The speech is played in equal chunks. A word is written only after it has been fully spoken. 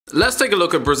Let's take a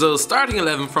look at Brazil's starting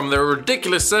 11 from their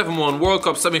ridiculous 7-1 World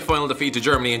Cup semi-final defeat to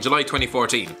Germany in July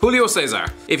 2014. Julio Cesar.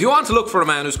 If you want to look for a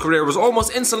man whose career was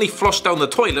almost instantly flushed down the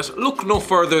toilet, look no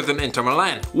further than Inter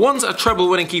Milan. Once a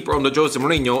treble-winning keeper under Jose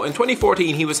Mourinho, in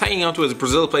 2014 he was hanging on to his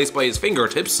Brazil place by his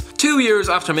fingertips, 2 years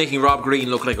after making Rob Green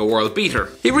look like a world beater.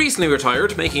 He recently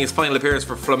retired, making his final appearance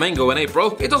for Flamengo in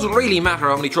April. It doesn't really matter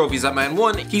how many trophies that man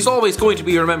won, he's always going to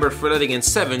be remembered for letting in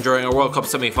 7 during a World Cup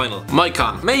semi-final.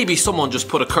 Maicon. Maybe someone just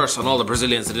put a curse on all the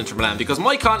Brazilians at Inter Milan, because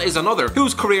Maicon is another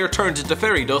whose career turned into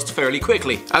fairy dust fairly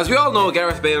quickly. As we all know,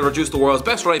 Gareth Bale reduced the world's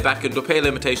best right back into a pale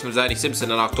imitation of Danny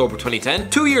Simpson in October 2010.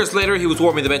 2 years later he was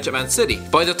warming the bench at Man City.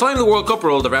 By the time the World Cup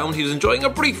rolled around he was enjoying a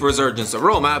brief resurgence at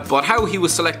Roma, but how he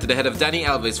was selected ahead of Dani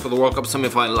Alves for the World Cup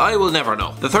semi-final I will never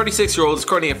know. The 36-year-old is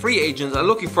currently a free agent and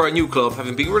looking for a new club,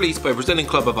 having been released by Brazilian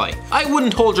club Avaí. I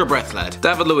wouldn't hold your breath, lad.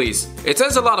 David Luiz. It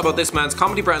says a lot about this man's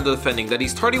comedy brand of defending that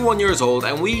he's 31 years old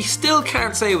and we still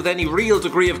can't say with any real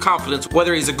degree of confidence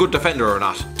whether he's a good defender or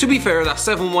not. To be fair, that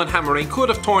 7-1 hammering could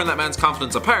have torn that man's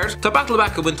confidence apart. To battle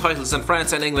back and win titles in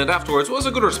France and England afterwards was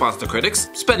a good response to critics.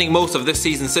 Spending most of this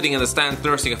season sitting in the stands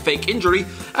nursing a fake injury,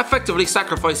 effectively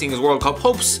sacrificing his World Cup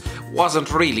hopes, wasn't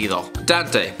really though.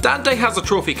 Dante. Dante has a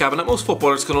trophy cabinet most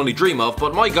footballers can only dream of,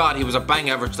 but my god, he was a bang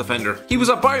average defender. He was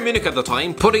at Bayern Munich at the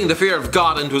time, putting the fear of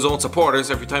God into his own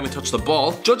supporters every time he touched the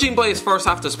ball. Judging by his first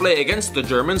half display against the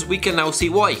Germans, we can now see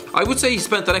why. I would say he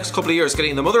spent the next couple of years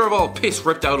getting the mother of all piss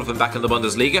ripped out of him back in the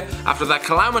Bundesliga after that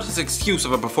calamitous excuse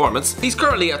of a performance. He's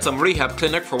currently at some rehab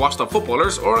clinic for washed up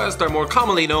footballers, or as they're more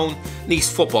commonly known,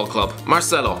 Nice Football Club.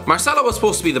 Marcelo. Marcelo was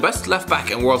supposed to be the best left back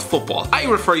in world football. I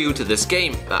refer you to this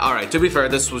game. Alright, to be fair,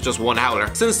 this was just one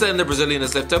howler. Since then, the Brazilian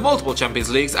has lifted multiple Champions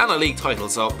Leagues and a league title,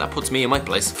 so that puts me in my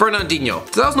place. Fernandinho.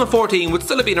 2014 would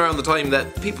still have been around the time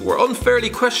that people were unfairly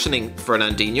questioning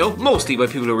Fernandinho, mostly by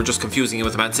people who were just confusing him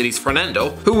with Man City's Fernando,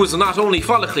 who was not only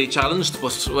follically challenged,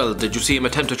 but, well, did you see him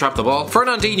attempt to trap the ball?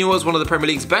 Fernandinho was one of the Premier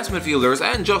League's best midfielders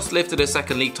and just lifted his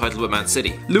second league title with Man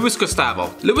City. Luis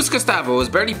Gustavo. Luis Gustavo has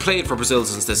barely played for Brazil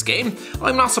since this game.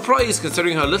 I'm not surprised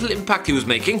considering how little impact he was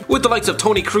making, with the likes of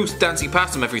Toni Kroos dancing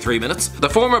past him every 3 minutes. The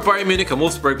former Bayern Munich and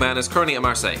Wolfsburg man is currently at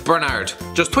Marseille. Bernard.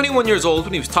 Just 21 years old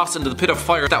when he was tossed into the pit of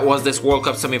fire that was this World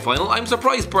Cup semi-final, I'm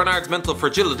surprised Bernard's mental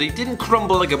fragility didn't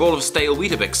crumble like a bowl of stale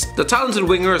Weetabix. The talented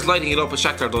winger is lighting it up at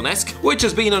Shakhtar Donetsk, which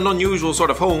has been an unusual sort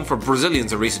of home for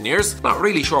Brazilians in recent years. Not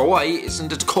really sure why,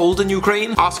 isn't it cold in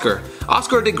Ukraine? Oscar.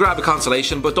 Oscar did grab a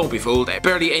consolation, but don't be fooled,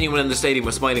 barely anyone in the stadium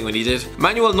was smiling when he did.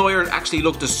 Manuel Neuer actually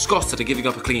looked disgusted at giving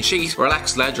up a clean sheet.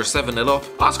 Relax lad, you're 7-0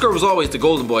 up. Oscar was always the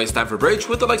golden boy at Stamford Bridge,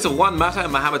 with the likes of Juan Mata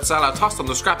and Mohamed Salah tossed on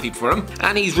the scrap heap for him,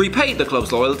 and he's repaid the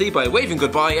club's loyalty by waving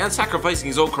goodbye and sacrificing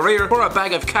his own career for a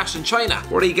bag of cash in China,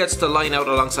 where he gets to line out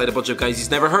alongside a bunch of guys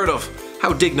he's never heard of.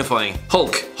 How dignifying.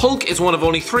 Hulk. Hulk is one of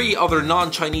only 3 other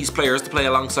non-Chinese players to play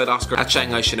alongside Oscar at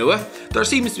Shanghai Shenhua. There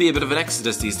seems to be a bit of an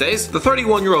exodus these days. The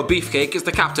 31-year-old beefcake is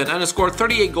the captain and has scored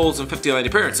 38 goals in 59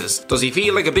 appearances. Does he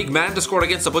feel like a big man to score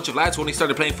against a bunch of lads when he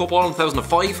started playing football in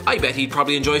 2005? I bet he'd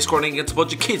probably enjoy scoring against a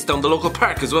bunch of kids down the local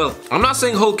park as well. I'm not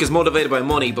saying Hulk is motivated by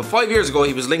money, but 5 years ago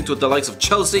he was linked with the likes of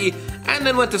Chelsea and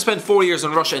then went to spend 4 years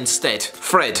in Russia instead.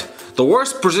 Fred. The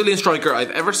worst Brazilian striker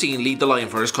I've ever seen lead the line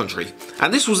for his country.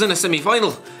 And this was in a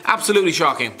semi-final. Absolutely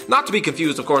shocking. Not to be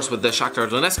confused, of course, with the Shakhtar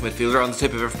Donetsk midfielder on the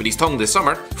tip of everybody's tongue this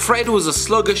summer. Fred was a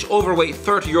sluggish, overweight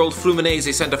 30-year-old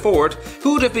Fluminense centre-forward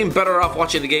who would have been better off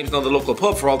watching the games down the local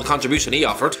pub for all the contribution he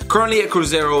offered. Currently at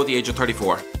Cruzeiro at the age of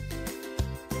 34.